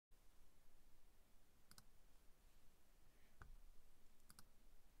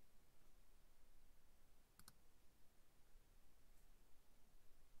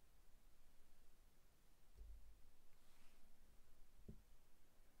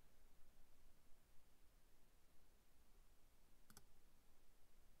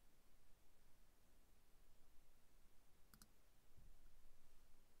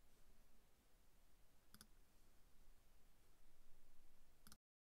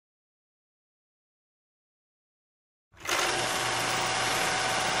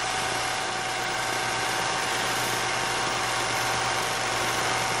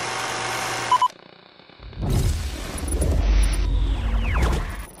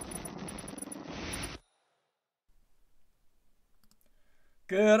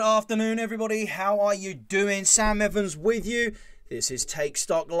Good afternoon, everybody. How are you doing? Sam Evans with you. This is Take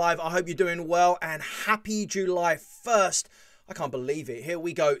Stock Live. I hope you're doing well and happy July 1st. I can't believe it. Here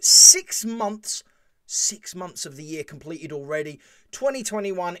we go. 6 months. 6 months of the year completed already.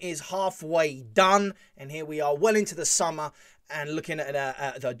 2021 is halfway done. And here we are well into the summer and looking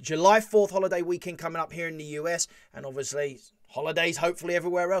at the July 4th holiday weekend coming up here in the US. And obviously holidays hopefully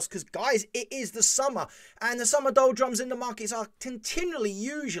everywhere else, because guys, it is the summer and the summer doldrums in the markets are continually,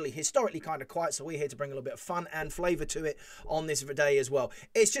 usually, historically kind of quiet, so we're here to bring a little bit of fun and flavour to it on this day as well.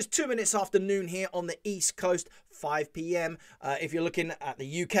 It's just 2 minutes after noon here on the East Coast, 5 p.m. If you're looking at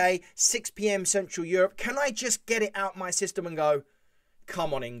the UK, 6 p.m. Central Europe. Can I just get it out my system and go,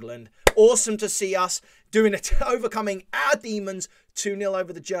 come on, England. Awesome to see us doing it, overcoming our demons. 2-0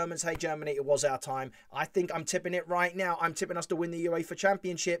 over the Germans. Hey, Germany, it was our time. I think I'm tipping it right now. I'm tipping us to win the UEFA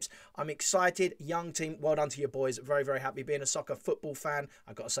Championships. I'm excited. Young team. Well done to your boys. Very, very happy being a soccer football fan.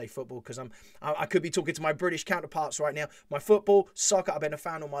 I've got to say football because I could be talking to my British counterparts right now. My football, soccer, I've been a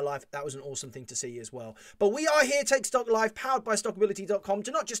fan all my life. That was an awesome thing to see as well. But we are here, Take Stock Live, powered by StockAbility.com,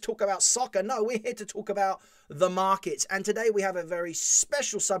 to not just talk about soccer. No, we're here to talk about the markets. And today we have a very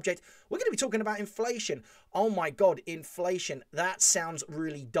special subject. We're going to be talking about inflation. Oh my God, inflation. That sounds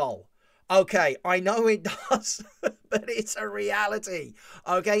really dull. Okay, I know it does, but it's a reality.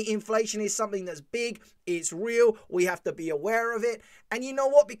 Okay, inflation is something that's big, it's real, we have to be aware of it. And you know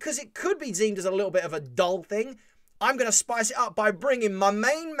what? Because it could be deemed as a little bit of a dull thing, I'm going to spice it up by bringing my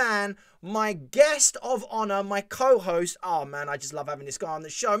main man, my guest of honor, my co-host. Oh man, I just love having this guy on the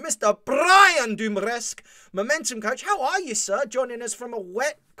show, Mr. Brian Dumaresq, Momentum Coach. How are you, sir? Joining us from a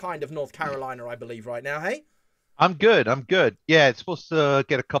wet kind of North Carolina, I believe, right now, hey? I'm good. I'm good. Yeah, it's supposed to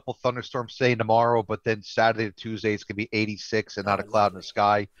get a couple thunderstorms today and tomorrow, but then Saturday to Tuesday it's gonna be 86 and not Oh, a cloud in the lovely.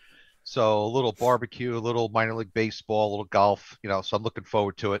 sky. So a little barbecue, a little minor league baseball, a little golf, so I'm looking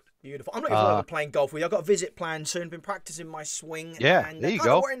forward to it. Beautiful. I'm looking forward Uh, to playing golf with you. I've got a visit planned soon. Been practicing my swing yeah, and there you kind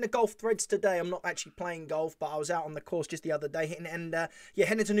of go. wearing the golf threads today. I'm not actually playing golf, but I was out on the course just the other day and yeah,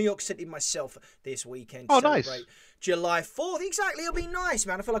 heading to New York City myself this weekend to Oh, celebrate nice. July 4th. Exactly. It'll be nice,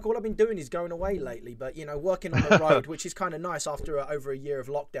 man. I feel like all I've been doing is going away lately, but working on the road, which is kind of nice after over a year of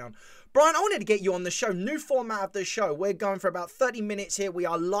lockdown. Brian, I wanted to get you on the show. New format of the show. We're going for about 30 minutes here. We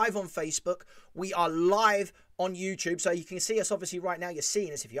are live on Facebook. We are live on YouTube, so you can see us obviously right now. You're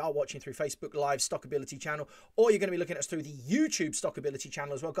seeing us if you are watching through Facebook Live StockAbility channel, or you're going to be looking at us through the YouTube StockAbility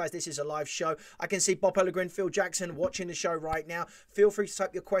channel as well. Guys, this is a live show. I can see Bob Pellegrin, Phil Jackson watching the show right now. Feel free to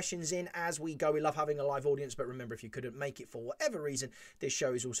type your questions in as we go. We love having a live audience, but remember, if you couldn't make it for whatever reason, this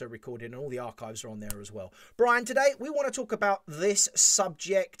show is also recorded and all the archives are on there as well. Brian, today we want to talk about this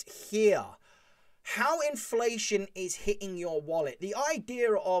subject here. How inflation is hitting your wallet. The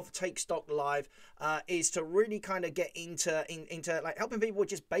idea of Take Stock Live is to really kind of get into like helping people with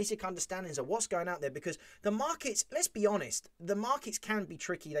just basic understandings of what's going out there, because the markets, let's be honest, the markets can be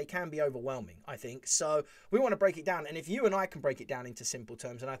tricky, they can be overwhelming, I think. So we want to break it down, and if you and I can break it down into simple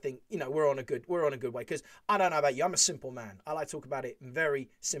terms, and I think we're on a good way, because I don't know about you, I'm a simple man. I like to talk about it in very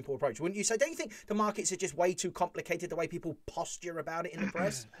simple approach. Wouldn't you say? Don't you think the markets are just way too complicated, the way people posture about it in the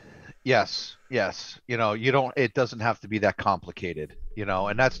press? Yes, yes. You don't, it doesn't have to be that complicated,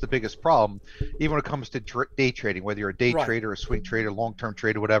 and that's the biggest problem. Even when it comes to day trading, whether you're a day Right. trader, a swing trader, long-term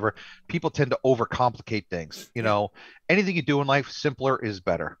trader, whatever, people tend to overcomplicate things. Yeah. Anything you do in life, simpler is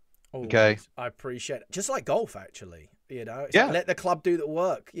better. Okay. Always. I appreciate it. Just like golf, actually. It's like Yeah. let the club do the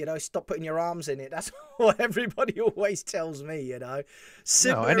work. Stop putting your arms in it. That's what everybody always tells me.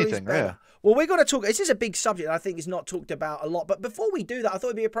 Simpler is Anything. Yeah. better. Well, we're going to talk. This is a big subject I think is not talked about a lot. But before we do that, I thought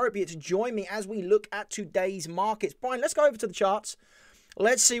it'd be appropriate to join me as we look at today's markets. Brian, let's go over to the charts.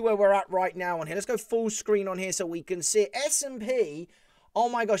 Let's see where we're at right now on here. Let's go full screen on here so we can see S&P. Oh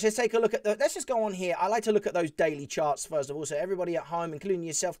my gosh, let's take a look at let's just go on here. I like to look at those daily charts first of all, so everybody at home, including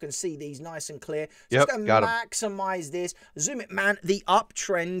yourself, can see these nice and clear. So Yep. let's go Got him. maximize this. Zoom it, man. The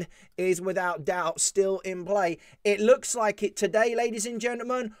uptrend is without doubt still in play. It looks like it today, ladies and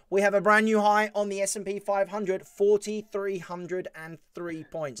gentlemen. We have a brand new high on the S&P 500, 4,303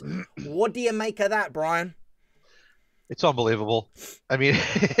 points. What do you make of that, Brian? It's unbelievable. I mean,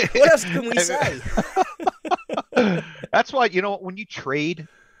 What else can we say? that's why, when you trade,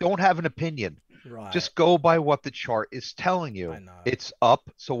 don't have an opinion. Right. Just go by what the chart is telling you. I know. It's up.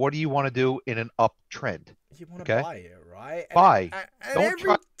 So what do you want to do in an uptrend? You want to Okay. buy it, right? Buy. And Don't every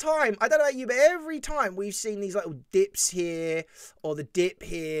try. time, I don't know about you, but every time we've seen these little dips here, or the dip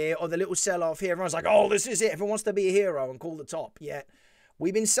here, or the little sell-off here, everyone's like, oh, this is it. Everyone wants to be a hero and call the top. Yet,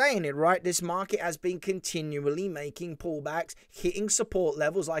 we've been saying it, right? This market has been continually making pullbacks, hitting support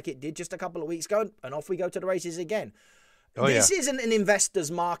levels like it did just a couple of weeks ago, and off we go to the races again. Oh yeah. This isn't an investor's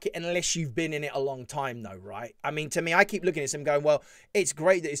market unless you've been in it a long time, though, right? I mean, to me, I keep looking at this and going, well, it's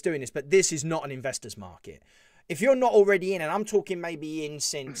great that it's doing this, but this is not an investor's market. If you're not already in, and I'm talking maybe in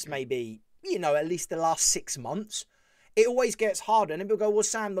since maybe, at least the last 6 months, it always gets harder. And people go, well,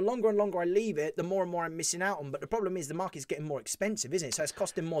 Sam, the longer and longer I leave it, the more and more I'm missing out on. But the problem is the market's getting more expensive, isn't it? So it's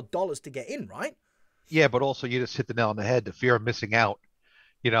costing more dollars to get in, right? Yeah, but also you just hit the nail on the head, the fear of missing out,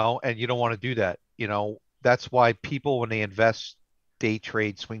 and you don't want to do that. That's why people, when they invest, day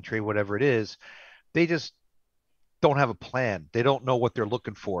trade, swing trade, whatever it is, they just don't have a plan. They don't know what they're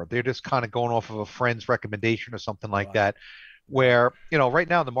looking for. They're just kind of going off of a friend's recommendation or something like that. Where, right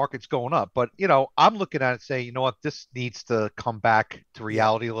now the market's going up, but, I'm looking at it saying, you know what, this needs to come back to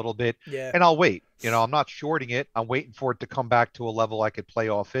reality a little bit. Yeah. And I'll wait. I'm not shorting it. I'm waiting for it to come back to a level I could play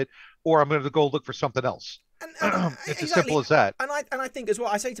off it, or I'm going to go look for something else. It's as simple as that. And I think as well,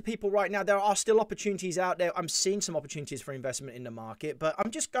 I say to people right now, there are still opportunities out there. I'm seeing some opportunities for investment in the market, but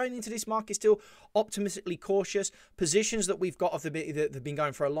I'm just going into this market still optimistically cautious. Positions that we've got that have been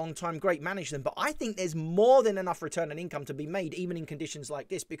going for a long time, great, manage them. But I think there's more than enough return on income to be made, even in conditions like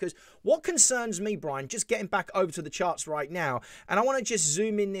this. Because what concerns me, Brian, just getting back over to the charts right now, and I want to just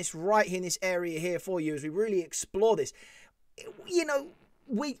zoom in this right here in this area here for you as we really explore this.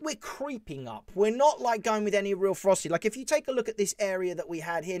 We're creeping up. We're not like going with any real frosty. Like if you take a look at this area that we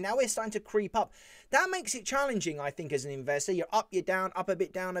had here, now we're starting to creep up. That makes it challenging, I think, as an investor. You're up, you're down, up a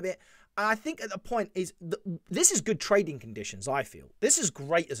bit, down a bit. And I think at the point is, this is good trading conditions, I feel. This is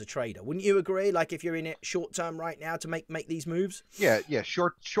great as a trader. Wouldn't you agree? Like if you're in it short term right now to make these moves? Yeah.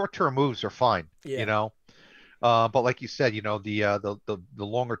 Short-term moves are fine, but like you said, the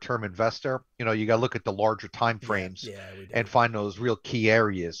longer term investor, you got to look at the larger time frames and find those real key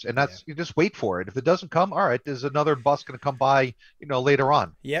areas. And that's you just wait for it. If it doesn't come, all right, there's another bus going to come by, later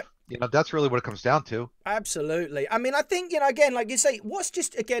on. Yep. That's really what it comes down to. Absolutely. I mean, I think, again, like you say,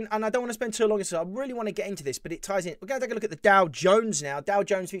 and I don't want to spend too long, so I really want to get into this, but it ties in. We're going to take a look at the Dow Jones now, Dow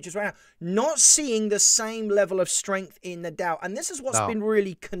Jones futures right now, not seeing the same level of strength in the Dow. And this is what's been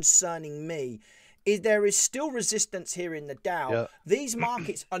really concerning me. Is there is still resistance here in the Dow. Yeah. These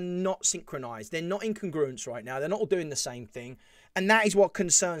markets are not synchronized. They're not in congruence right now. They're not all doing the same thing. And that is what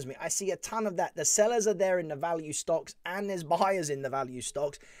concerns me. I see a ton of that. The sellers are there in the value stocks and there's buyers in the value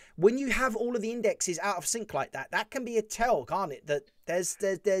stocks. When you have all of the indexes out of sync like that, that can be a tell, can't it? That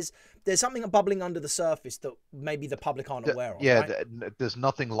there's something bubbling under the surface that maybe the public aren't aware of. Yeah, right? There's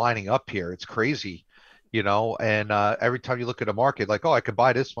nothing lining up here. It's crazy. And every time you look at a market, like, oh, I could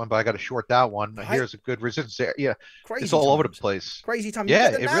buy this one, but I got to short that one. Right. Here's a good resistance there. Yeah, crazy it's all times. Over the place. Crazy time.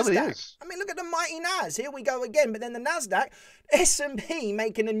 Yeah, it really is. I mean, look at the mighty Nas. Here we go again. But then the Nasdaq, S&P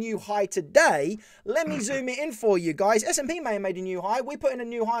making a new high today. Let me zoom it in for you guys. S&P may have made a new high. We put in a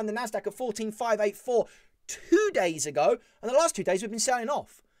new high on the Nasdaq at 14,584 2 days ago, and the last 2 days we've been selling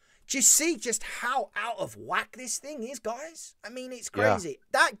off. Do you see just how out of whack this thing is, guys? I mean, it's crazy. Yeah.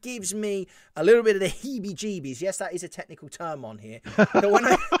 That gives me a little bit of the heebie-jeebies. Yes, that is a technical term on here. But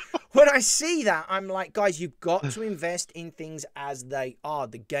when I see that, I'm like, guys, you've got to invest in things as they are.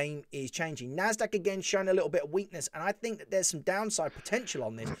 The game is changing. NASDAQ, again, showing a little bit of weakness, and I think that there's some downside potential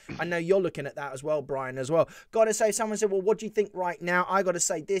on this. I know you're looking at that as well, Brian, as well. Got to say, someone said, well, what do you think right now? I got to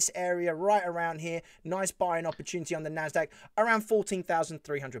say, this area right around here, nice buying opportunity on the NASDAQ, around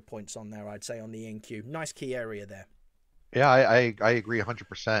 14,300 points on there, I'd say, on the NQ. Nice key area there. Yeah, I agree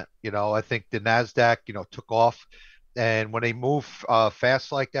 100%. I think the NASDAQ, took off. And when they move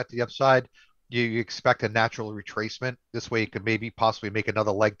fast like that to the upside, you expect a natural retracement. This way you could maybe possibly make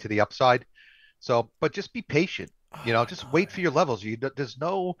another leg to the upside. So, but just be patient. Just wait for your levels.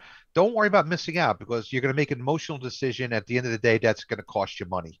 Don't worry about missing out, because you're going to make an emotional decision at the end of the day that's going to cost you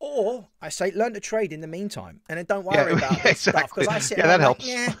money. Or I say, learn to trade in the meantime, and then don't worry about this stuff. Because I sit that helps.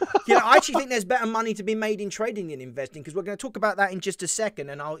 I actually think there's better money to be made in trading than investing, because we're going to talk about that in just a second,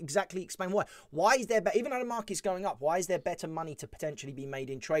 and I'll exactly explain why. Why is there, even though the market's going up, why is there better money to potentially be made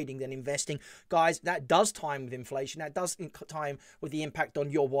in trading than investing? Guys, that does time with inflation. That does time with the impact on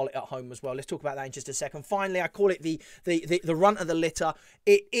your wallet at home as well. Let's talk about that in just a second. Finally, I call it the runt of the litter.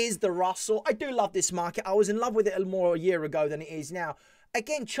 It is the Russell. I do love this market. I was in love with it more a year ago than it is now.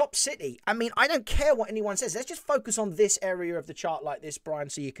 Again, Chop City. I mean, I don't care what anyone says. Let's just focus on this area of the chart like this,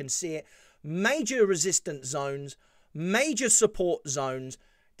 Brian, so you can see it. Major resistance zones, major support zones.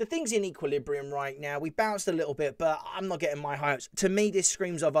 The thing's in equilibrium right now. We bounced a little bit, but I'm not getting my hopes. To me, this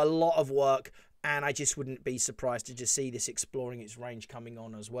screams of a lot of work, and I just wouldn't be surprised to just see this exploring its range coming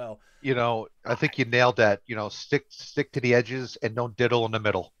on as well. I think you nailed that. Stick to the edges and don't diddle in the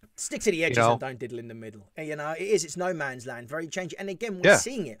middle. Stick to the edges and don't diddle in the middle. It's no man's land. Very changing. And again, we're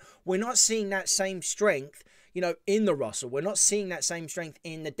seeing it. We're not seeing that same strength. in the Russell. We're not seeing that same strength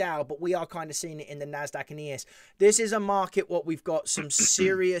in the Dow, but we are kind of seeing it in the NASDAQ and ES. This is a market what we've got some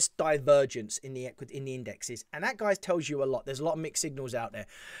serious divergence in the indexes. And that, guys, tells you a lot. There's a lot of mixed signals out there.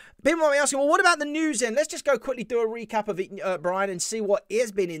 People might be asking, well, what about the news then? Let's just go quickly do a recap of it, Brian, and see what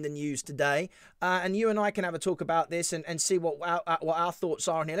has been in the news today. And you and I can have a talk about this and see what our thoughts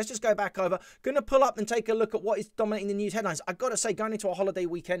are on here. Let's just go back over. Going to pull up and take a look at what is dominating the news headlines. I've got to say, going into a holiday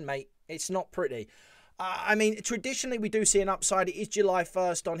weekend, mate, it's not pretty. I mean, traditionally, we do see an upside. It is July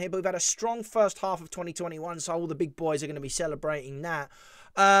 1st on here, but we've had a strong first half of 2021, so all the big boys are going to be celebrating that.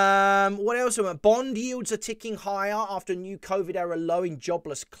 What else? Bond yields are ticking higher after a new COVID era low in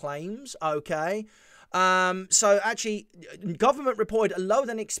jobless claims. Okay. So actually, government reported a lower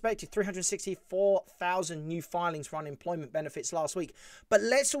than expected 364,000 new filings for unemployment benefits last week. But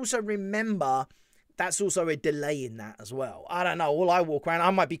let's also remember that's also a delay in that as well. I don't know. All I walk around,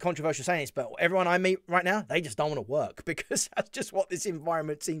 I might be controversial saying this, but everyone I meet right now, they just don't want to work because that's just what this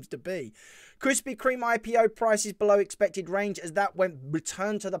environment seems to be. Krispy Kreme IPO prices below expected range as that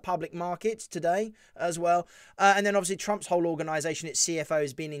returned to the public markets today as well. And then obviously Trump's whole organization, its CFO,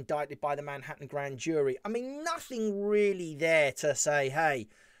 has been indicted by the Manhattan grand jury. I mean, nothing really there to say, hey,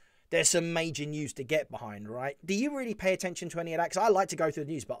 there's some major news to get behind, right? Do you really pay attention to any of that? Because I like to go through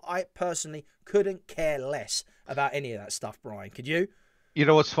the news, but I personally couldn't care less about any of that stuff, Brian. Could you? You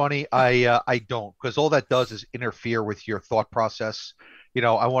know what's funny? I don't, because all that does is interfere with your thought process.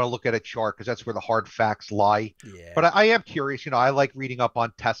 I want to look at a chart because that's where the hard facts lie. Yeah. But I am curious. I like reading up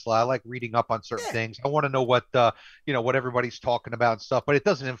on Tesla. I like reading up on certain things. I want to know what what everybody's talking about and stuff. But it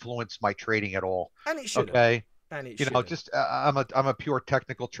doesn't influence my trading at all. And it should. Okay. And it just I'm a pure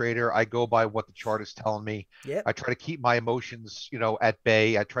technical trader. I go by what the chart is telling me. Yeah. I try to keep my emotions, at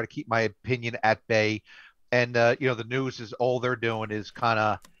bay. I try to keep my opinion at bay. And the news is all they're doing is kind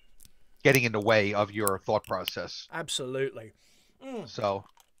of getting in the way of your thought process. Absolutely. So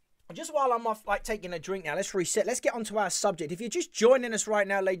just while I'm off, taking a drink now, let's reset. Let's get onto our subject. If you're just joining us right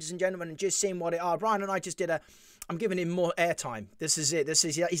now, ladies and gentlemen, and just seeing what it are, Brian and I just did I'm giving him more airtime. This is it.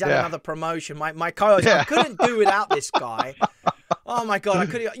 He's had another promotion. My co-host, I couldn't do without this guy. Oh my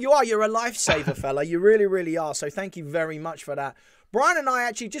God, you're a lifesaver, fella. You really, really are. So thank you very much for that. Brian and I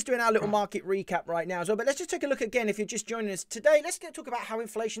actually just doing our little market recap right now as well. But let's just take a look again. If you're just joining us today, let's talk about how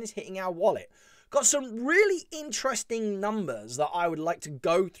inflation is hitting our wallet. Got some really interesting numbers that I would like to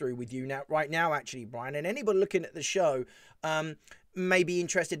go through with you right now, actually, Brian. And anybody looking at the show may be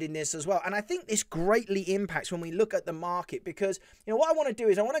interested in this as well. And I think this greatly impacts when we look at the market because, what I want to do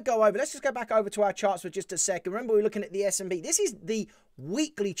is I want to go over, let's just go back over to our charts for just a second. Remember, we're looking at the S&P. This is the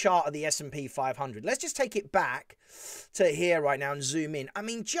weekly chart of the S&P 500. Let's just take it back to here right now and zoom in. I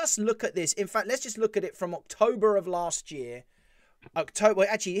mean, just look at this. In fact, let's just look at it from October of last year.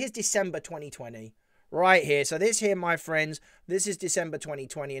 Here's December 2020 right here. So this here, my friends, this is December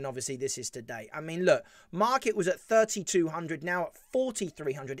 2020, and obviously this is today. I mean, look, market was at 3,200, now at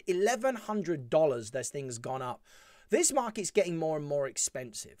 4,300, $1,100. This thing's gone up. This market's getting more and more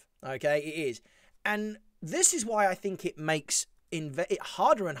expensive. Okay, it is, and this is why I think it makes it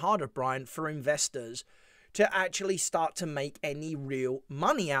harder and harder, Brian, for investors to actually start to make any real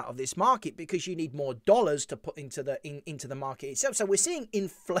money out of this market because you need more dollars to put into the market itself. So we're seeing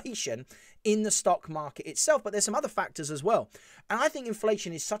inflation in the stock market itself, but there's some other factors as well. And I think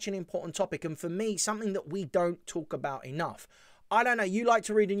inflation is such an important topic, and for me, something that we don't talk about enough. I don't know, you like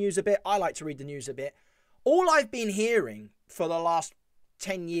to read the news a bit, I like to read the news a bit. All I've been hearing for the last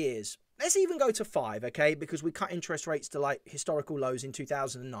 10 years, let's even go to 5, okay, because we cut interest rates to historical lows in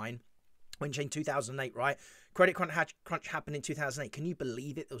 2009. When in 2008, right? Credit crunch happened in 2008. Can you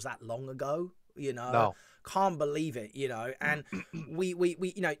believe it? It was that long ago, No. Can't believe it, and we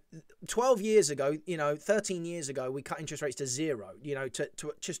 12 years ago, 13 years ago, we cut interest rates to 0,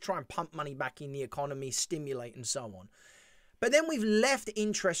 to just try and pump money back in the economy, stimulate and so on. But then we've left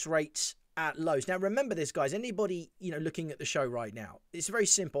interest rates at lows. Now, remember this, guys, anybody, looking at the show right now, it's very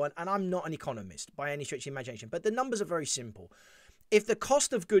simple. And I'm not an economist by any stretch of the imagination, but the numbers are very simple. If the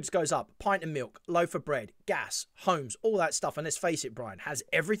cost of goods goes up, pint of milk, loaf of bread, gas, homes, all that stuff, and let's face it, Brian, has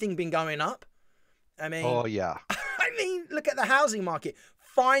everything been going up? I mean, oh yeah. I mean, look at the housing market,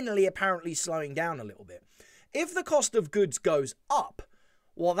 finally apparently slowing down a little bit. If the cost of goods goes up,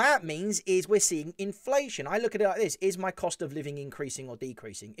 what that means is we're seeing inflation. I look at it like this: is my cost of living increasing or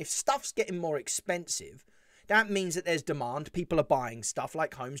decreasing? If stuff's getting more expensive, that means that there's demand. People are buying stuff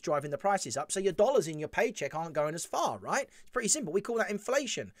like homes, driving the prices up. So your dollars in your paycheck aren't going as far, right? It's pretty simple. We call that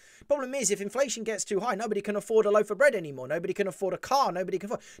inflation. Problem is, if inflation gets too high, nobody can afford a loaf of bread anymore. Nobody can afford a car. Nobody can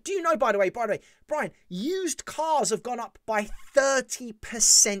afford... Do you know, by the way, Brian, used cars have gone up by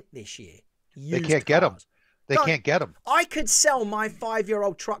 30% this year. They can't get them. They can't get them. I could sell my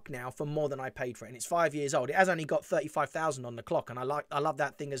 5-year-old truck now for more than I paid for it, and it's 5 years old. It has only got 35,000 on the clock, and I love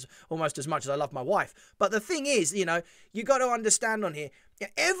that thing almost as much as I love my wife. But the thing is, you know, you got to understand on here,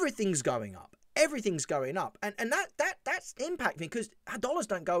 everything's going up. Everything's going up, and that's impacting because our dollars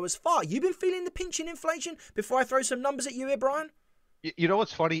don't go as far. You've been feeling the pinch in inflation. Before I throw some numbers at you here, Brian. You know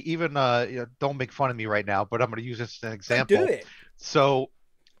what's funny? Even don't make fun of me right now, but I'm going to use this as an example. Do it. So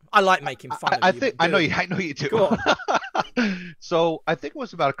I like making fun of you. I know you do. Go on. So I think it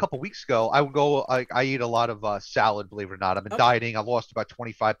was about a couple weeks ago. I eat a lot of salad, believe it or not. I've been dieting. I lost about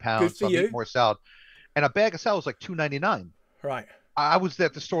 25 pounds. Good for you. I'm eating more salad. And a bag of salad was like $2.99. Right. I was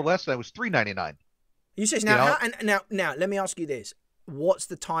at the store last night. It was $3.99. You say now, now let me ask you this: what's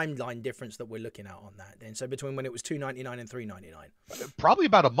the timeline difference that we're looking at on that? Then, so between when it was $2.99 and $3.99, probably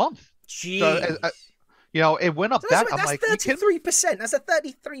about a month. Jeez. So, you know, it went up. So that's like 33%. That's a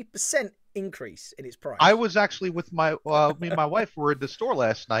 33% increase in its price. I was actually with me and my wife were at the store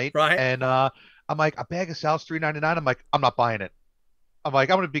last night, right? And I'm like, a bag of salad's $3.99. I'm like, I'm not buying it. I'm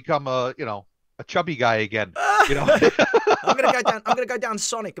like, I'm gonna become a chubby guy again. You know, I'm gonna go down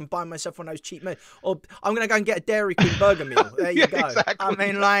Sonic and buy myself one of those cheap meals, or I'm gonna go and get a Dairy Queen burger meal. There you go. Exactly. I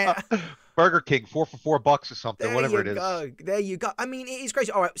mean, like Burger King, 4 for $4 or something, whatever it is. There you go. I mean, it is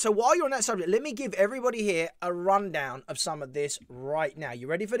crazy. All right. So while you're on that subject, let me give everybody here a rundown of some of this right now. You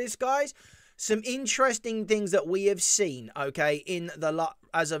ready for this, guys? Some interesting things that we have seen. Okay,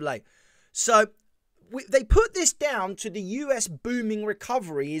 as of late. So. They put this down to the US booming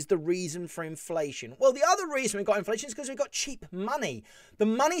recovery is the reason for inflation. Well, the other reason we got inflation is because we got cheap money. The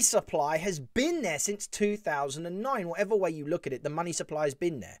money supply has been there since 2009. Whatever way you look at it, the money supply has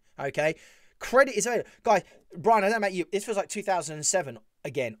been there. Okay, credit is available. Guys, Brian, I don't know about you. This feels like 2007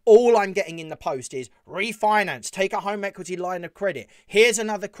 again. All I'm getting in the post is refinance, take a home equity line of credit. Here's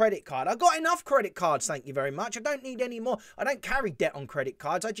another credit card. I've got enough credit cards, thank you very much. I don't need any more. I don't carry debt on credit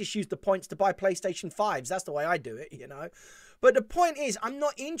cards. I just use the points to buy PlayStation 5s. That's the way I do it, you know. But the point is, I'm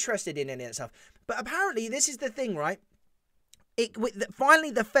not interested in any of that stuff. But apparently, this is the thing, right? Finally,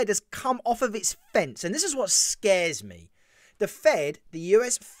 the Fed has come off of its fence. And this is what scares me. The Fed, the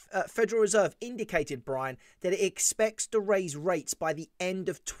US Federal Reserve, indicated, Brian, that it expects to raise rates by the end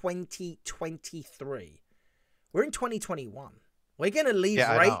of 2023. We're in 2021. We're going to leave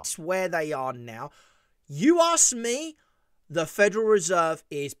rates where they are now. You ask me, the Federal Reserve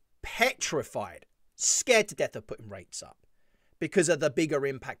is petrified, scared to death of putting rates up because of the bigger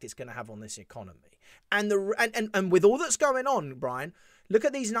impact it's going to have on this economy. And with all that's going on, Brian, look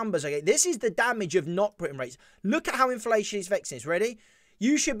at these numbers. Okay, this is the damage of not putting rates. Look at how inflation is affecting us. Ready?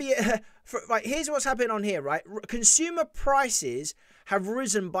 You should be right. Here's what's happening on here. Right, consumer prices have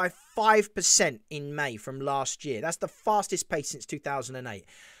risen by 5% in May from last year. That's the fastest pace since 2008.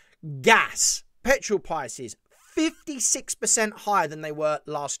 Gas, petrol prices, 56% higher than they were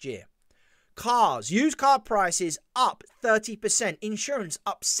last year. Cars, used car prices up 30%. Insurance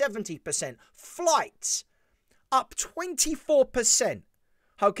up 70%. Flights up 24%.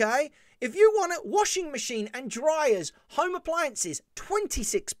 Okay? If you want a washing machine and dryers, home appliances,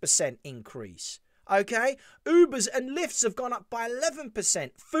 26% increase. Okay? Ubers and Lyfts have gone up by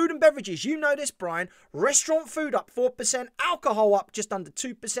 11%. Food and beverages, you know this, Brian. Restaurant food up 4%. Alcohol up just under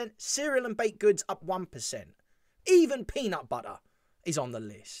 2%. Cereal and baked goods up 1%. Even peanut butter is on the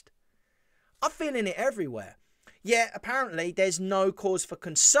list. I'm feeling it everywhere. Yeah, apparently there's no cause for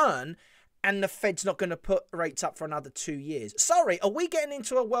concern and the Fed's not going to put rates up for another 2 years. Sorry, are we getting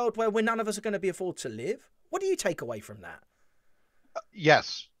into a world where none of us are going to be afford to live? What do you take away from that?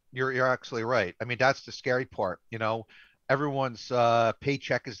 Yes, you're actually right. I mean, that's the scary part. You know, everyone's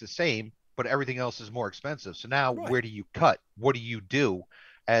paycheck is the same, but everything else is more expensive. So now where do you cut? What do you do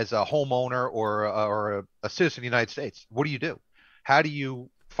as a homeowner or a citizen of the United States? What do you do? How do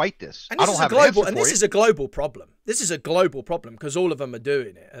you fight this? And this is a global, and this is a global problem. This is a global problem because all of them are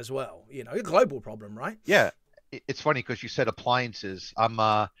doing it as well. You know, a global problem, right? Yeah, it's funny because you said appliances.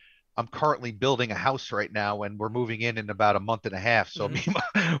 I'm currently building a house right now, and we're moving in about a month and a half. So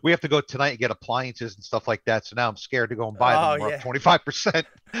we have to go tonight and get appliances and stuff like that. So now I'm scared to go and buy them. We're up 25%.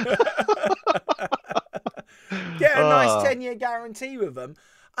 Get a nice 10-year guarantee with them.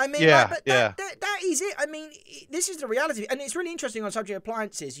 I mean, that is it. I mean, this is the reality. And it's really interesting on the subject of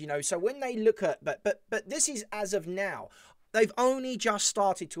appliances, you know. So when they look at, but this is as of now. They've only just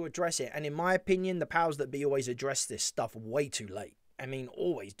started to address it. And in my opinion, the powers that be always address this stuff way too late. I mean,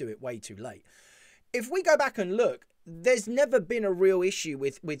 always do it way too late. If we go back and look, there's never been a real issue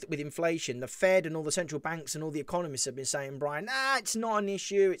with inflation. The Fed and all the central banks and all the economists have been saying, Brian, it's not an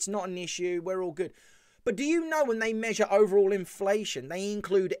issue. It's not an issue. We're all good. But do you know when they measure overall inflation, they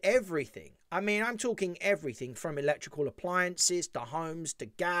include everything? I mean, I'm talking everything from electrical appliances to homes to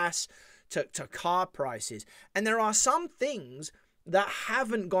gas to car prices. And there are some things that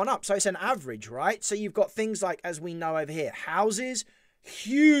haven't gone up. So it's an average, right? So you've got things like, as we know over here, houses,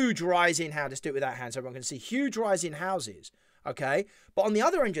 huge rise in how to do it with that hand so everyone can see, huge rise in houses. Okay. But on the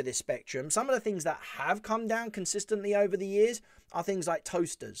other end of this spectrum, some of the things that have come down consistently over the years are things like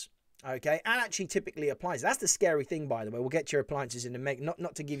toasters. Okay, and actually typically appliances. That's the scary thing, by the way. We'll get to your appliances in a minute,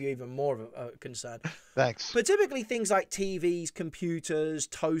 not to give you even more of a concern. Thanks. But typically things like TVs, computers,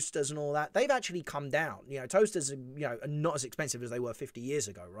 toasters and all that, they've actually come down. You know, toasters are not as expensive as they were 50 years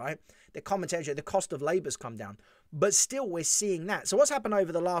ago, right? The cost of labor's come down. But still we're seeing that. So what's happened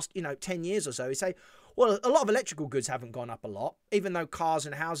over the last, 10 years or so is say, well, a lot of electrical goods haven't gone up a lot, even though cars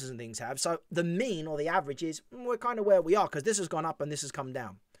and houses and things have. So the mean or the average is we're kind of where we are because this has gone up and this has come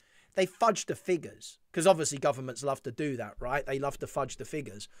down. They fudge the figures because obviously governments love to do that, right? They love to fudge the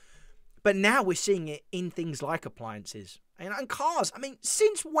figures. But now we're seeing it in things like appliances and cars. I mean,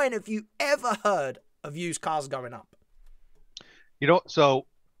 since when have you ever heard of used cars going up? So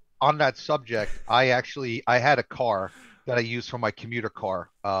on that subject, I had a car that I used for my commuter car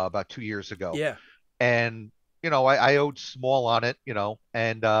about 2 years ago. Yeah. And, I owed small on it,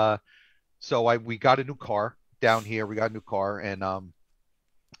 and so we got a new car down here. We got a new car and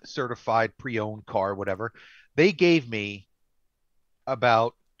certified pre-owned car, whatever. They gave me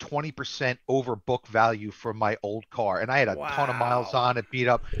about 20% over book value for my old car. And I had a ton of miles on it, beat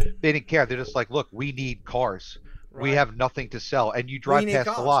up. They didn't care. They're just like, look, we need cars. Right. We have nothing to sell. And you drive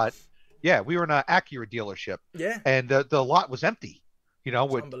past the lot. Yeah, we were in an Acura dealership. Yeah. And the lot was empty,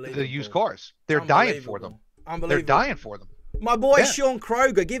 with the used cars. They're dying for them. They're dying for them. My boy Sean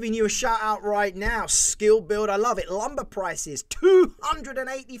Kroger giving you a shout out right now. Skill Build, I love it. Lumber prices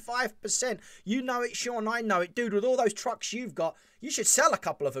 285%. You know it, Sean. I know it, dude. With all those trucks you've got, you should sell a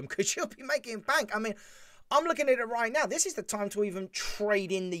couple of them because you'll be making bank. I mean, I'm looking at it right now. This is the time to even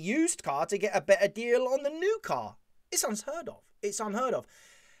trade in the used car to get a better deal on the new car. It's unheard of. It's unheard of.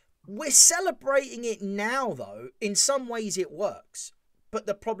 We're celebrating it now, though. In some ways, it works. But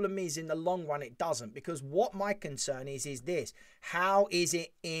the problem is, in the long run, it doesn't. Because what my concern is this. How is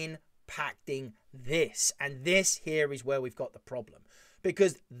it impacting this? And this here is where we've got the problem.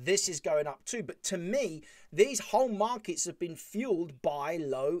 Because this is going up too. But to me, these whole markets have been fueled by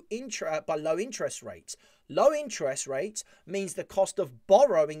low interest rates. Low interest rates means the cost of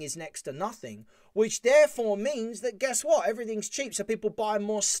borrowing is next to nothing. Which therefore means that, guess what? Everything's cheap. So people buy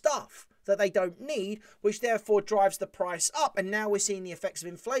more stuff that they don't need, which therefore drives the price up. And now we're seeing the effects of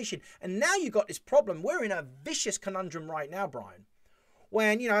inflation. And now you've got this problem. We're in a vicious conundrum right now, Brian.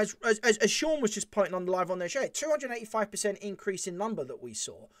 When, as Sean was just pointing on live on their show, 285% increase in lumber that we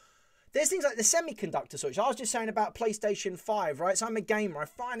saw. There's things like the semiconductor switch. I was just saying about PlayStation 5, right? So I'm a gamer. I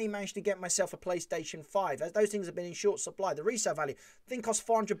finally managed to get myself a PlayStation 5. Those things have been in short supply. The resale value, the thing costs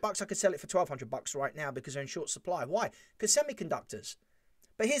 $400. I could sell it for $1,200 right now because they're in short supply. Why? Because semiconductors.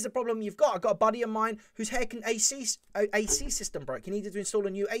 But here's the problem you've got. I've got a buddy of mine whose AC system broke. He needed to install a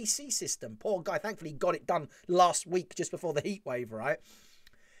new AC system. Poor guy. Thankfully, he got it done last week just before the heat wave, right?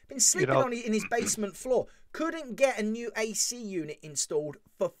 Been sleeping on it in his basement floor. Couldn't get a new AC unit installed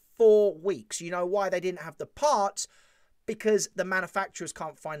for 4 weeks. You know why? They didn't have the parts. Because the manufacturers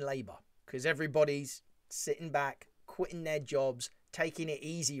can't find labor. Because everybody's sitting back, quitting their jobs, taking it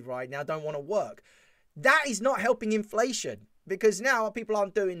easy right now, don't want to work. That is not helping inflation. Because now people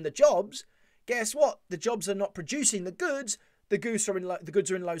aren't doing the jobs. Guess what? The jobs are not producing the goods. The goods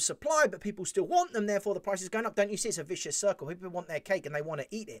are in low supply, but people still want them. Therefore, the price is going up. Don't you see? It's a vicious circle. People want their cake and they want to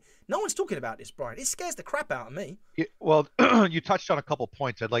eat it. No one's talking about this, Brian. It scares the crap out of me. Well, you touched on a couple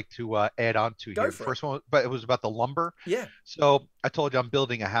points I'd like to add on to here. First one, but it was about the lumber. Yeah. So I told you I'm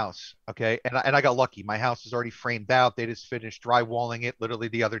building a house, okay? And I got lucky. My house is already framed out. They just finished drywalling it literally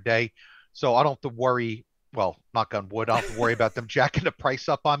the other day. So I don't have to worry. Well, knock on wood, I don't have to worry about them jacking the price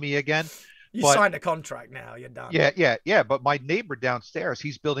up on me again. You signed a contract now. You're done. Yeah. But my neighbor downstairs,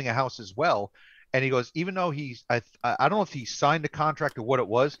 he's building a house as well. And he goes, even though I don't know if he signed the contract or what it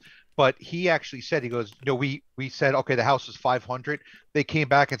was, but he actually said, he goes, we said, okay, the house is 500. They came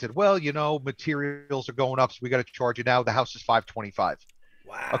back and said, well, materials are going up, so we got to charge you now. The house is 525.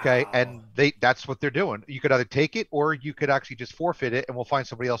 Wow. Okay. And that's what they're doing. You could either take it or you could actually just forfeit it and we'll find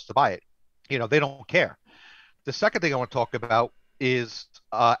somebody else to buy it. They don't care. The second thing I want to talk about is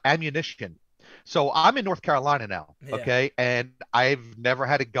ammunition. So I'm in North Carolina now, okay? And I've never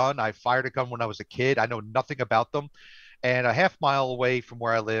had a gun. I fired a gun when I was a kid. I know nothing about them. And a half mile away from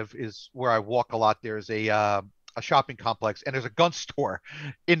where I live is where I walk a lot. There's a a shopping complex, and there's a gun store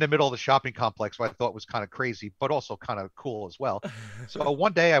in the middle of the shopping complex, what I thought was kind of crazy, but also kind of cool as well. So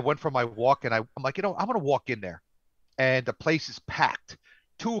one day I went for my walk, and I'm like, I'm going to walk in there, and the place is packed.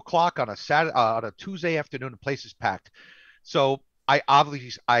 2 o'clock on a Saturday, on a Tuesday afternoon, the place is packed. So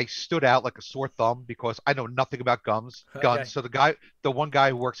I stood out like a sore thumb because I know nothing about guns. Okay. So the one guy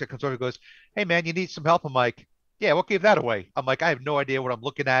who works at comes over and goes, "Hey man, you need some help?" I'm like, "Yeah, what gave that away?" I'm like, "I have no idea what I'm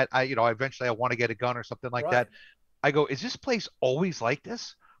looking at. Eventually I want to get a gun or something like Right. that." I go, "Is this place always like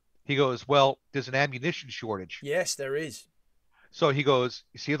this?" He goes, "Well, there's an ammunition shortage." Yes, there is. So he goes,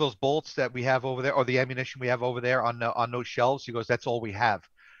 "You see those bolts that we have over there, or the ammunition we have over there on those shelves?" He goes, "That's all we have."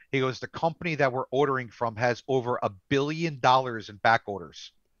 He goes, "The company that we're ordering from has over $1 billion in back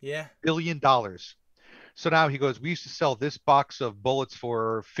orders. Yeah. $1 billion." So now he goes, "We used to sell this box of bullets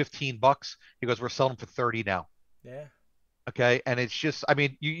for $15." He goes, "We're selling them for 30 now." Yeah. Okay. And it's just, I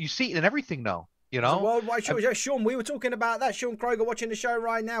mean, you see it in everything though, you It's a know? worldwide I, shortage. Yeah, Sean, we were talking about that. Sean Kroger watching the show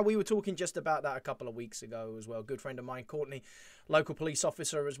right now. We were talking just about that a couple of weeks ago as well. Good friend of mine, Courtney, local police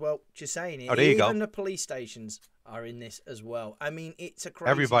officer as well. Just saying it. oh, there you go. Even the police stations are in this as well. I mean, it's a crazy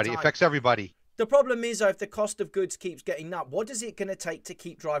Everybody time. affects everybody. The problem is, though, if the cost of goods keeps getting up, what is it going to take to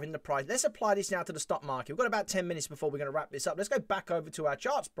keep driving the price? Let's apply this now to the stock market. We've got about 10 minutes before we're going to wrap this up. Let's go back over to our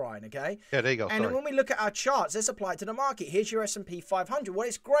charts, Brian, okay? Yeah, there you go. And Sorry. when we look at our charts, let's apply it to the market. Here's your S&P 500. Well,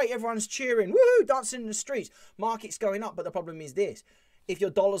 it's great. Everyone's cheering. Woohoo! Dancing in the streets. Market's going up. But the problem is this. If your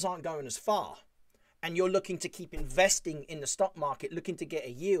dollars aren't going as far and you're looking to keep investing in the stock market, looking to get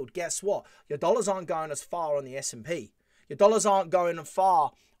a yield, guess what? Your dollars aren't going as far on the S&P. Your dollars aren't going as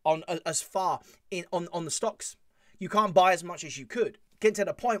far on the stocks. You can't buy as much as you could. Get to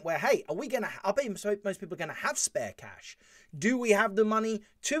the point where, hey, I bet most people are gonna have spare cash. Do we have the money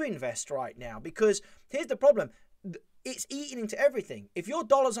to invest right now? Because here's the problem. It's eating into everything. If your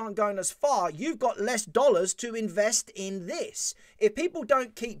dollars aren't going as far, you've got less dollars to invest in this. If people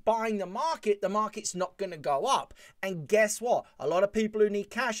don't keep buying the market's not going to go up. And guess what? A lot of people who need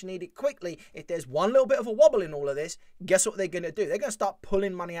cash need it quickly. If there's one little bit of a wobble in all of this, guess what they're going to do? They're going to start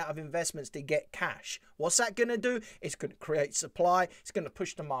pulling money out of investments to get cash. What's that going to do? It's going to create supply. It's going to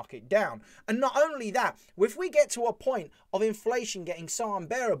push the market down. And not only that, if we get to a point of inflation getting so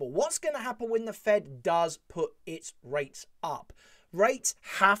unbearable, what's going to happen when the Fed does put its rates up? Rates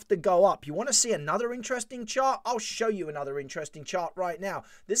have to go up. You want to see another interesting chart? I'll show you another interesting chart right now.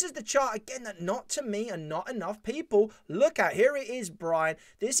 This is the chart, again, that not to me and not enough people look at. Here it is, Brian.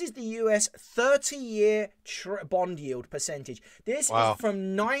 This is the US 30-year bond yield percentage. This is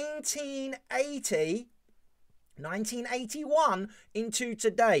from 1981 into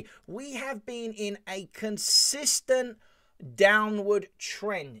today. We have been in a consistent downward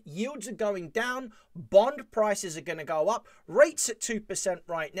trend. Yields are going down. Bond prices are going to go up. Rates at 2%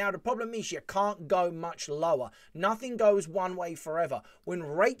 right now. The problem is you can't go much lower. Nothing goes one way forever. When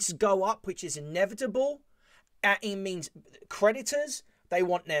rates go up, which is inevitable, it means creditors, they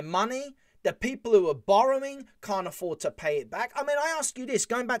want their money. The people who are borrowing can't afford to pay it back. I mean, I ask you this,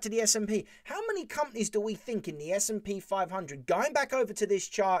 going back to the S&P, how many companies do we think in the S&P 500, going back over to this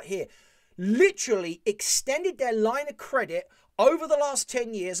chart here, literally extended their line of credit over the last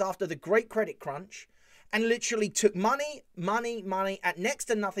 10 years after the great credit crunch and literally took money at next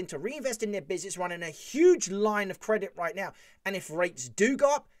to nothing to reinvest in their business, running a huge line of credit right now? And if rates do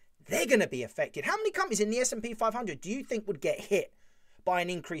go up, they're going to be affected. How many companies in the S&P 500 do you think would get hit by an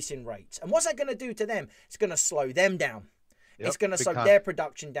increase in rates? And what's that going to do to them? It's going to slow them down. Yep, it's going to slow their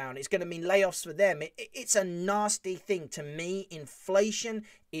production down. It's going to mean layoffs for them. It's a nasty thing. To me, inflation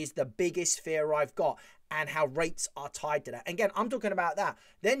is the biggest fear I've got, and how rates are tied to that. Again, I'm talking about that.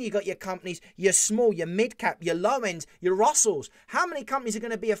 Then you got your companies, your small, your mid-cap, your low ends, your Russells. How many companies are going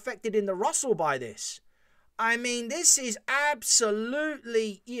to be affected in the Russell by this? I mean, this is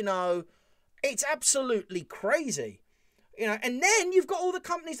absolutely, it's absolutely crazy. And then you've got all the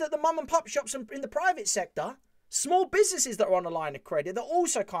companies that the mum and pop shops in the private sector, small businesses that are on a line of credit that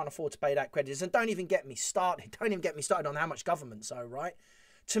also can't afford to pay that creditors. And don't even get me started. Don't even get me started on how much government's owe, right?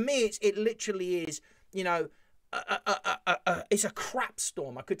 To me, it literally is, it's a crap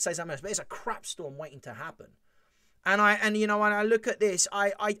storm. I could say something else, but it's a crap storm waiting to happen. And when I look at this,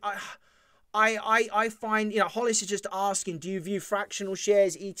 I find, Hollis is just asking, do you view fractional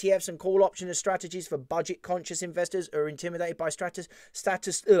shares, ETFs, and call option as strategies for budget-conscious investors who are intimidated by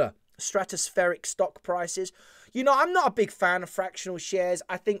stratospheric stock prices? I'm not a big fan of fractional shares.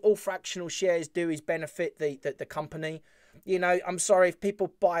 I think all fractional shares do is benefit the company. I'm sorry, if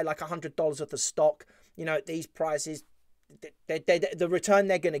people buy like $100 worth of stock, at these prices, the return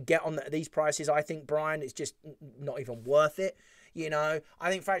they're going to get on these prices, I think, Brian, is just not even worth it. You know, I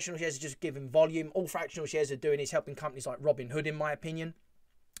think fractional shares are just giving volume. All fractional shares are doing is helping companies like Robinhood, in my opinion.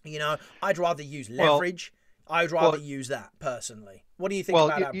 You know, I'd rather use leverage. I'd rather use that personally. What do you think well,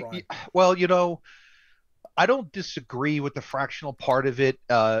 about that, Brian? well, I don't disagree with the fractional part of it,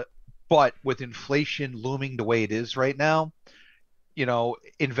 but with inflation looming the way it is right now,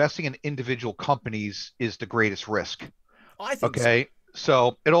 investing in individual companies is the greatest risk. I think so. Okay.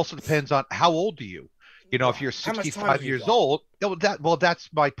 So it also depends on how old are you? If Right. you're How much time have 65 you years got? old, that's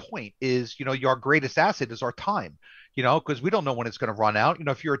my point is, your greatest asset is our time, because we don't know when it's going to run out.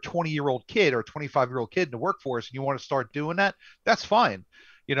 If you're a 20-year-old kid or a 25-year-old kid in the workforce and you want to start doing that, that's fine.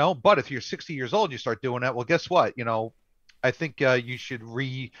 But if you're 60 years old and you start doing that, well, guess what? I think you should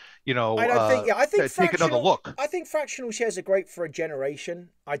I don't think. Yeah, take another look. I think fractional shares are great for a generation.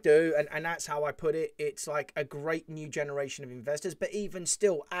 I do, and that's how I put it. It's like a great new generation of investors. But even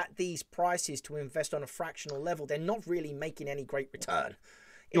still, at these prices, to invest on a fractional level, they're not really making any great return.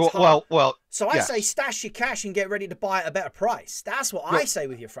 It's hard. So I say Yes. stash your cash and get ready to buy at a better price. That's what I say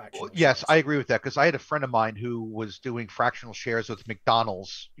with your fractional Yes, shares. I agree with that because I had a friend of mine who was doing fractional shares with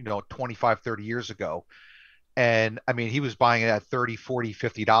McDonald's, 25, 30 years ago. And I mean, he was buying it at 30, 40,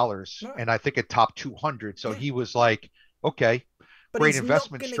 $50. Right. And I think it topped 200. So Yeah. he was like, okay, But great he's not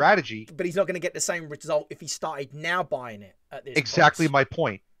investment gonna. strategy. But he's not gonna get the same result if he started now buying it at this Exactly price. my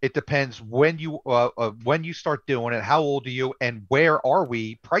point. It depends when you start doing it, how old are you, and where are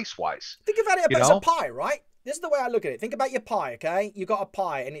we price wise? Think about it You as a know, pie, right? This is the way I look at it. Think about your pie, okay? You got a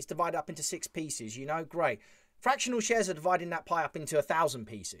pie and it's divided up into 6 pieces, great. Fractional shares are dividing that pie up into 1,000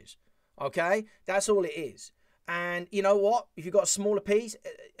 pieces, okay? That's all it is. And you know what? If you've got a smaller piece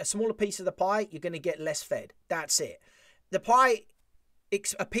of the pie, you're going to get less fed. That's it. The pie,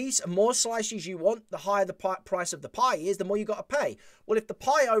 a piece, more slices you want, the higher the price of the pie is, the more you got to pay. Well, if the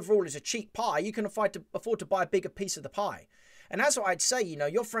pie overall is a cheap pie, you can afford to buy a bigger piece of the pie. And that's what I'd say,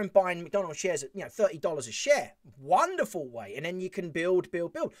 your friend buying McDonald's shares at, $30 a share. Wonderful way. And then you can build.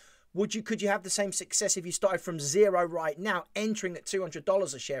 Could you have the same success if you started from zero right now, entering at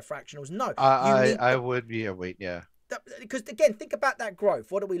 $200 a share fractionals? No. I would be a wait, yeah. Because again, think about that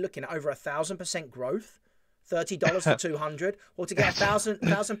growth. What are we looking at? Over 1,000% growth. $30 to 200. Well, to get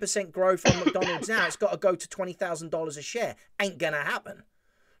 1,000% growth on McDonald's now, it's got to go to $20,000 a share. Ain't gonna happen.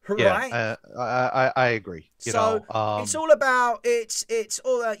 Right? Yeah, I agree. So it's all about it's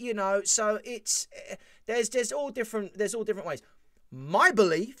all So it's there's all different ways. My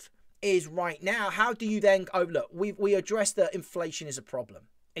belief is right now, how do you then look? We addressed that inflation is a problem.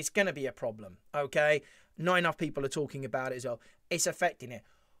 It's going to be a problem. Okay, not enough people are talking about it as well. It's affecting it.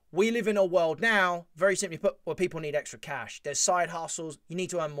 We live in a world now, very simply put, where people need extra cash. There's side hustles. You need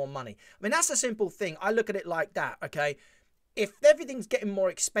to earn more money. I mean, that's a simple thing. I look at it like that. Okay. If everything's getting more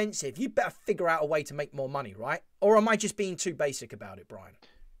expensive, you better figure out a way to make more money, right? Or am I just being too basic about it, Brian?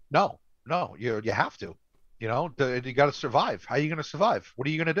 No, you have to. You got to survive. How are you going to survive? What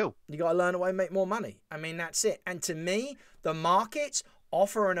are you going to do? You got to learn a way to make more money. I mean, that's it. And to me, the markets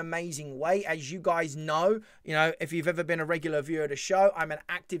offer an amazing way. As you guys know, if you've ever been a regular viewer of the show, I'm an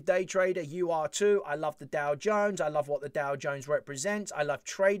active day trader. You are too. I love the Dow Jones. I love what the Dow Jones represents. I love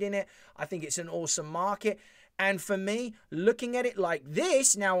trading it. I think it's an awesome market. And for me, looking at it like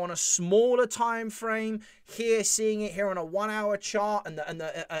this now on a smaller time frame, seeing it here on a 1 hour chart and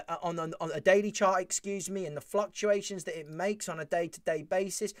on a daily chart, and the fluctuations that it makes on a day-to-day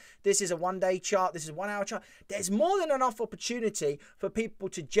basis. This is a 1 day chart. This is a 1 hour chart. There's more than enough opportunity for people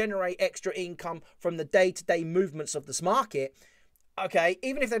to generate extra income from the day-to-day movements of this market. Okay,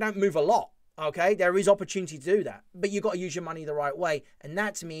 even if they don't move a lot. Okay, there is opportunity to do that, but you've got to use your money the right way. And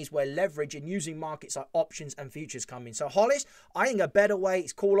that to me is where leverage and using markets like options and futures come in. So Hollis, I think a better way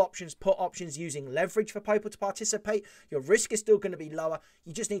is call options, put options, using leverage for people to participate. Your risk is still going to be lower.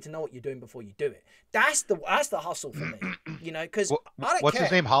 You just need to know what you're doing before you do it. That's the hustle for me, because I don't What's care.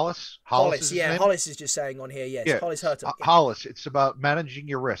 his name? Hollis? Hollis, is his name? Hollis is just saying on here, yes. Yeah. Hollis Hurton. Hollis, it's about managing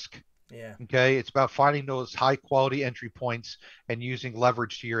your risk. Yeah. Okay. It's about finding those high quality entry points and using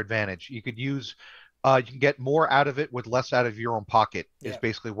leverage to your advantage. You can get more out of it with less out of your own pocket is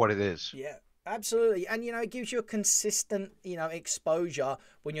basically what it is. Yeah, absolutely. And, it gives you a consistent, exposure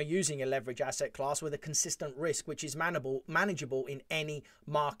when you're using a leverage asset class with a consistent risk, which is manageable in any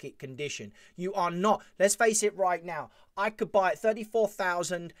market condition. You are not, let's face it right now, I could buy at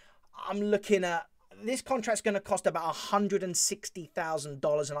 34,000. I'm looking at, this contract's going to cost about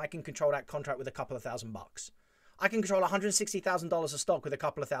 $160,000 and I can control that contract with a couple of $1,000. I can control $160,000 of stock with a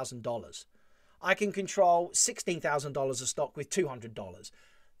couple of $1,000. I can control $16,000 of stock with $200.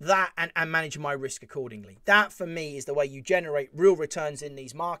 That and manage my risk accordingly. That for me is the way you generate real returns in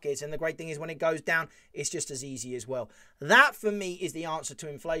these markets. And the great thing is when it goes down, it's just as easy as well. That for me is the answer to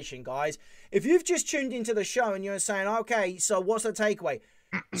inflation, guys. If you've just tuned into the show and you're saying, okay, so what's the takeaway?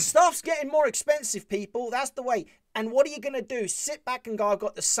 Stuff's getting more expensive, people. That's the way. And what are you going to do? Sit back and go, I've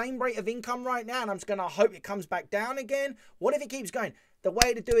got the same rate of income right now and I'm just going to hope it comes back down again. What if it keeps going? The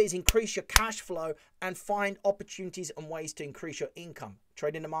way to do it is increase your cash flow and find opportunities and ways to increase your income.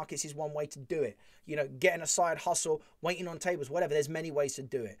 Trading the markets is one way to do it. You know, getting a side hustle, waiting on tables, whatever. There's many ways to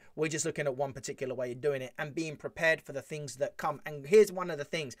do it. We're just looking at one particular way of doing it and being prepared for the things that come. And here's one of the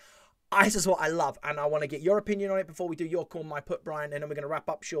things. This is what I love, and I want to get your opinion on it before we do your call, my put, Brian, and then we're going to wrap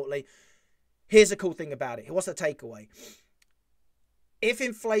up shortly. Here's the cool thing about it. What's the takeaway? If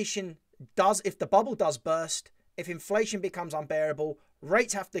the bubble does burst, if inflation becomes unbearable,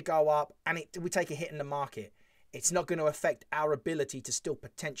 rates have to go up, and we take a hit in the market, it's not going to affect our ability to still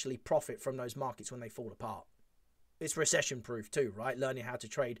potentially profit from those markets when they fall apart. It's recession-proof too, right? Learning how to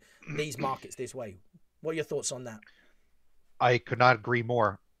trade these markets this way. What are your thoughts on that? I could not agree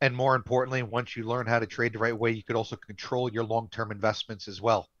more. And more importantly, once you learn how to trade the right way, you could also control your long-term investments as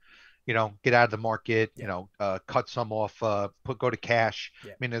well. You know, get out of the market, cut some off, go to cash.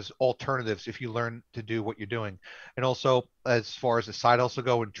 I mean, there's alternatives if you learn to do what you're doing. And also, as far as the side also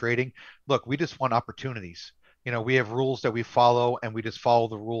go in trading, look, we just want opportunities. You know, we have rules that we follow and we just follow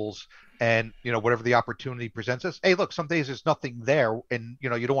the rules. And, whatever the opportunity presents us, hey, look, some days there's nothing there and, you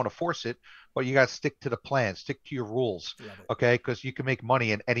don't want to force it, but you got to stick to the plan, stick to your rules. Okay. Because you can make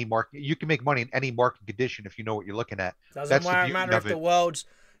money in any market. You can make money in any market condition if you know what you're looking at. Doesn't matter if the world's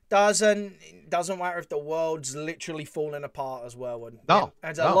doesn't matter if the world's literally falling apart as well. And, no,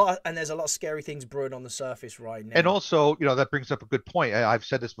 there's a lot of scary things brewing on the surface right now. And also, that brings up a good point. I've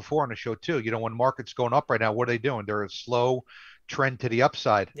said this before on the show too. When market's going up right now, what are they doing? They're a slow trend to the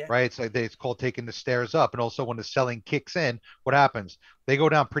upside, right? It's called taking the stairs up. And also when the selling kicks in, what happens? They go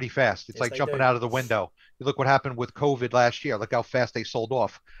down pretty fast. It's like jumping out of the window. You look what happened with COVID last year. Look how fast they sold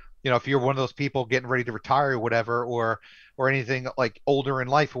off. If you're one of those people getting ready to retire or whatever, or anything like older in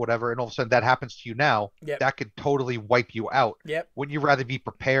life or whatever, and all of a sudden that happens to you now, that could totally wipe you out. Wouldn't you rather be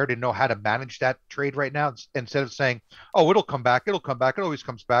prepared and know how to manage that trade right now instead of saying, oh, it'll come back, it always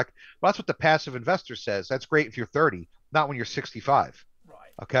comes back? Well, that's what the passive investor says. That's great if you're 30, not when you're 65. Right.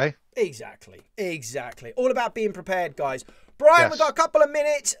 Okay? Exactly. All about being prepared, guys. Brian, we've got a couple of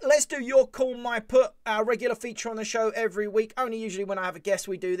minutes. Let's do your call, my put, our regular feature on the show every week. Only usually when I have a guest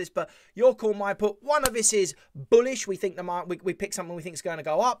we do this, but your call, my put. One of us is bullish. We think we pick something we think is going to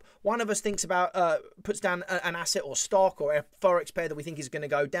go up. One of us thinks about puts down an asset or stock or a forex pair that we think is going to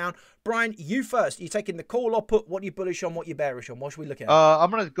go down. Brian, you first. You taking the call or put? What are you bullish on? What are you bearish on? What should we look at?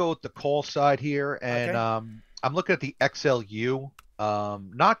 I'm going to go with the call side here, and I'm looking at the XLU.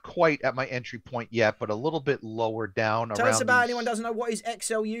 Not quite at my entry point yet, but a little bit lower down. Tell us about anyone doesn't know what is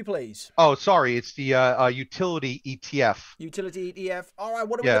XLU, please. Oh, sorry, it's the utility ETF. Utility ETF. All right,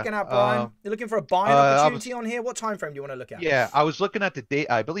 what are we looking at, Brian? You're looking for a buying opportunity on here. What time frame do you want to look at? Yeah, I was looking at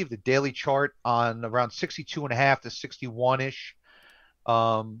I believe the daily chart on around 62.5 to 61-ish.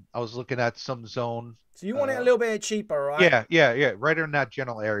 I was looking at some zone. So you want it a little bit cheaper, right? Yeah, right in that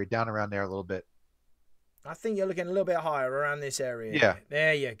general area, down around there a little bit. I think you're looking a little bit higher around this area. Yeah.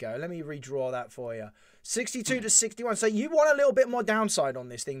 There you go. Let me redraw that for you. 62 to 61. So you want a little bit more downside on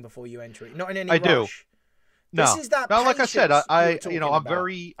this thing before you enter it. Not in any rush. I do. No. This is that like I said, I'm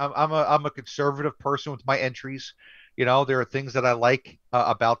about. a conservative person with my entries. There are things that I like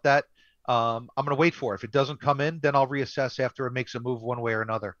about that. I'm going to wait for it. If it doesn't come in, then I'll reassess after it makes a move one way or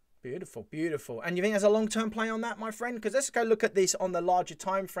another. Beautiful. And you think there's a long-term play on that, my friend? Because let's go look at this on the larger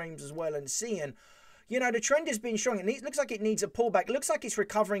time frames as well and seeing. The trend has been strong. It looks like it needs a pullback. It looks like it's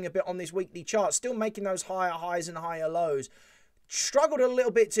recovering a bit on this weekly chart, still making those higher highs and higher lows. Struggled a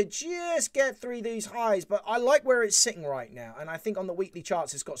little bit to just get through these highs, but I like where it's sitting right now. And I think on the weekly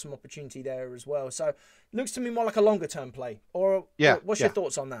charts, it's got some opportunity there as well. So looks to me more like a longer term play. Or what's your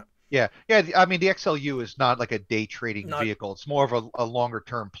thoughts on that? Yeah. I mean, the XLU is not like a day trading vehicle. It's more of a longer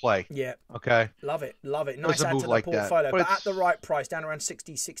term play. Yeah. Okay. Love it. Nice add to the portfolio, but at the right price, down around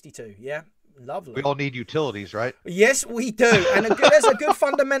 60, 62. Yeah. Lovely. We all need utilities, right? Yes, we do. And there's a good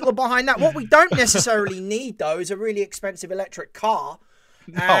fundamental behind that. What we don't necessarily need, though, is a really expensive electric car.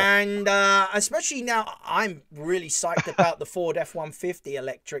 No. And especially now, I'm really psyched about the Ford F-150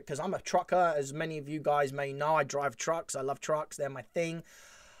 electric because I'm a trucker, as many of you guys may know. I drive trucks. I love trucks. They're my thing.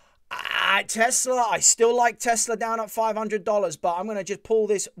 Tesla, I still like Tesla down at $500, but I'm going to just pull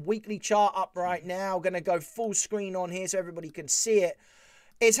this weekly chart up right now. I'm going to go full screen on here so everybody can see it.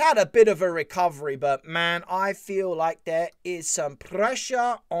 It's had a bit of a recovery, but man, I feel like there is some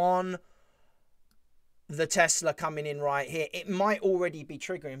pressure on the Tesla coming in right here. It might already be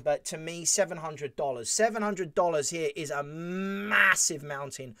triggering, but to me, $700. $700 here is a massive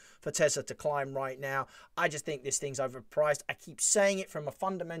mountain for Tesla to climb right now. I just think this thing's overpriced. I keep saying it from a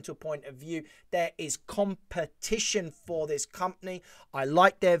fundamental point of view. There is competition for this company. I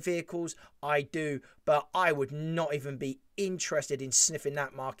like their vehicles, I do, but I would not even be interested in sniffing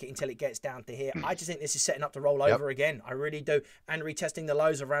that market until it gets down to here. I just think this is setting up to roll over again. I really do. And retesting the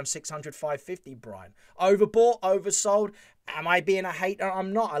lows around 600, 550, Brian. Overbought, oversold. Am I being a hater?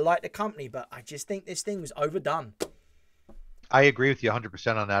 I'm not. I like the company, but I just think this thing was overdone. I agree with you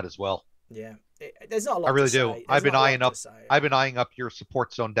 100% on that as well. Yeah. There's not a lot I really to do. say. I've been eyeing up your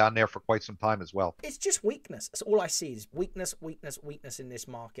support zone down there for quite some time as well. It's just weakness. That's all I see is weakness, weakness, weakness in this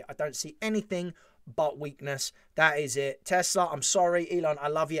market. I don't see anything but weakness. That is it. Tesla, I'm sorry. Elon, I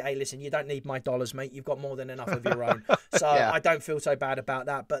love you. Hey, listen, you don't need my dollars, mate. You've got more than enough of your own. So I don't feel so bad about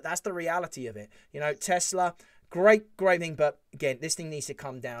that. But that's the reality of it. You know, Tesla, great thing. But again, this thing needs to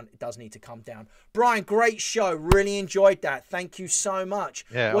come down. It does need to come down. Brian, great show. Really enjoyed that. Thank you so much.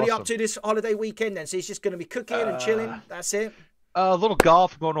 Yeah, what are you up to this holiday weekend then? So it's just going to be cooking and chilling. That's it. A little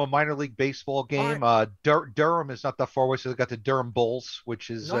golf, going to a minor league baseball game. Right. Durham is not that far away, so they got the Durham Bulls, which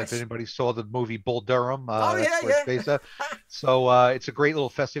is nice. If anybody saw the movie Bull Durham, that's where it's based at. So it's a great little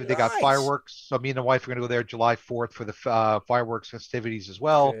festivity. They got fireworks. So me and the wife are going to go there July 4th for the fireworks festivities as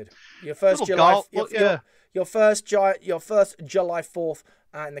well. Good. Your first July, your first July 4th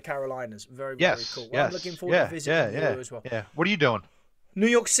in the Carolinas. Very cool. Well, I'm looking forward to visiting you as well. Yeah. What are you doing? New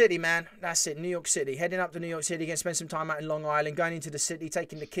York City, man. That's it. New York City. Heading up to New York City. Going to spend some time out in Long Island. Going into the city.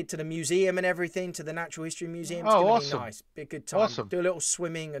 Taking the kid to the museum and everything. To the Natural History Museum. It's going to be nice. Be a good time. Awesome. Do a little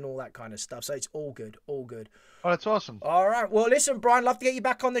swimming and all that kind of stuff. So it's all good. All good. Oh, that's awesome. All right. Well, listen, Brian. Love to get you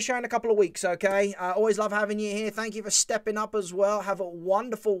back on the show in a couple of weeks, okay? I always love having you here. Thank you for stepping up as well. Have a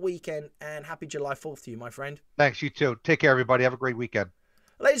wonderful weekend. And happy July 4th to you, my friend. Thanks. You too. Take care, everybody. Have a great weekend.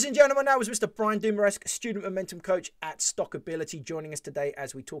 Ladies and gentlemen, that was Mr. Brian Dumaresq, Student Momentum Coach at StockAbility, joining us today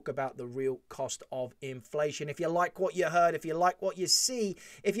as we talk about the real cost of inflation. If you like what you heard, if you like what you see,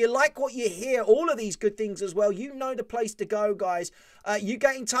 if you like what you hear, all of these good things as well, you know the place to go, guys. You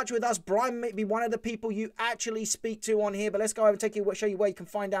get in touch with us. Brian may be one of the people you actually speak to on here, but let's go over and show you where you can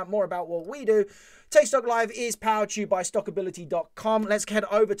find out more about what we do. TakeStock Live is powered to you by StockAbility.com. Let's head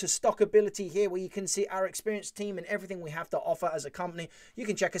over to StockAbility here where you can see our experienced team and everything we have to offer as a company. You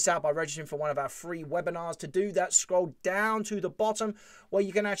can check us out by registering for one of our free webinars. To do that, scroll down to the bottom where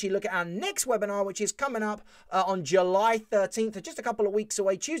you can actually look at our next webinar, which is coming up on July 13th, just a couple of weeks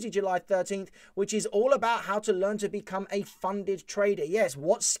away, Tuesday, July 13th, which is all about how to learn to become a funded trader. Yes,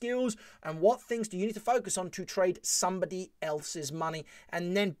 what skills and what things do you need to focus on to trade somebody else's money?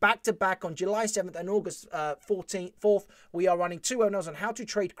 And then back to back on July 7th and August 4th, we are running two webinars on how to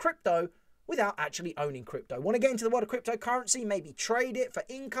trade crypto without actually owning crypto. Want to get into the world of cryptocurrency, maybe trade it for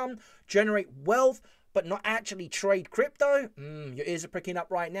income, generate wealth, but not actually trade crypto? Your ears are pricking up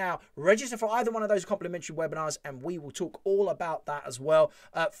right now. Register for either one of those complimentary webinars and we will talk all about that as well.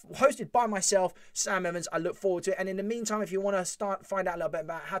 Hosted by myself, Sam Evans. I look forward to it. And in the meantime, if you want to find out a little bit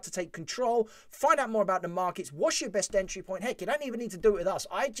about how to take control, find out more about the markets, what's your best entry point? Heck, you don't even need to do it with us.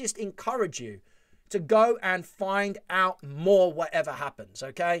 I just encourage you to go and find out more whatever happens,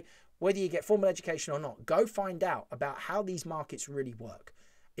 okay? Whether you get formal education or not, go find out about how these markets really work.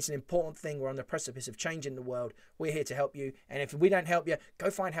 It's an important thing. We're on the precipice of changing the world. We're here to help you. And if we don't help you, go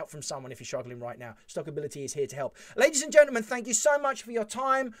find help from someone if you're struggling right now. StockAbility is here to help. Ladies and gentlemen, thank you so much for your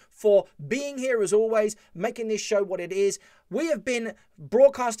time, for being here as always, making this show what it is. We have been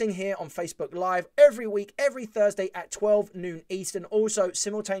broadcasting here on Facebook Live every week, every Thursday at 12 noon Eastern. Also,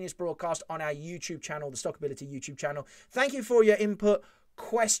 simultaneous broadcast on our YouTube channel, the StockAbility YouTube channel. Thank you for your input,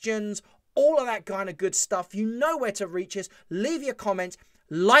 questions, all of that kind of good stuff. You know where to reach us. Leave your comments.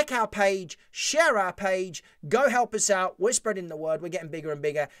 Like our page, share our page, go help us out. We're spreading the word. We're getting bigger and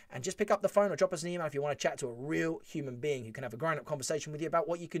bigger. And just pick up the phone or drop us an email if you want to chat to a real human being who can have a grown-up conversation with you about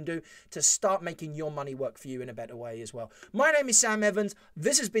what you can do to start making your money work for you in a better way as well. My name is Sam Evans.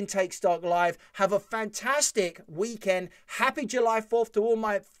 This has been Take Stock Live. Have a fantastic weekend. Happy July 4th to all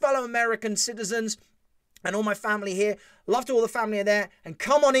my fellow American citizens and all my family here. Love to all the family there. And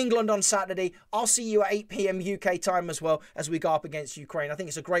come on England on Saturday. I'll see you at 8 p.m. UK time as well as we go up against Ukraine. I think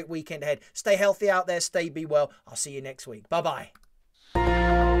it's a great weekend ahead. Stay healthy out there. Be well. I'll see you next week. Bye-bye.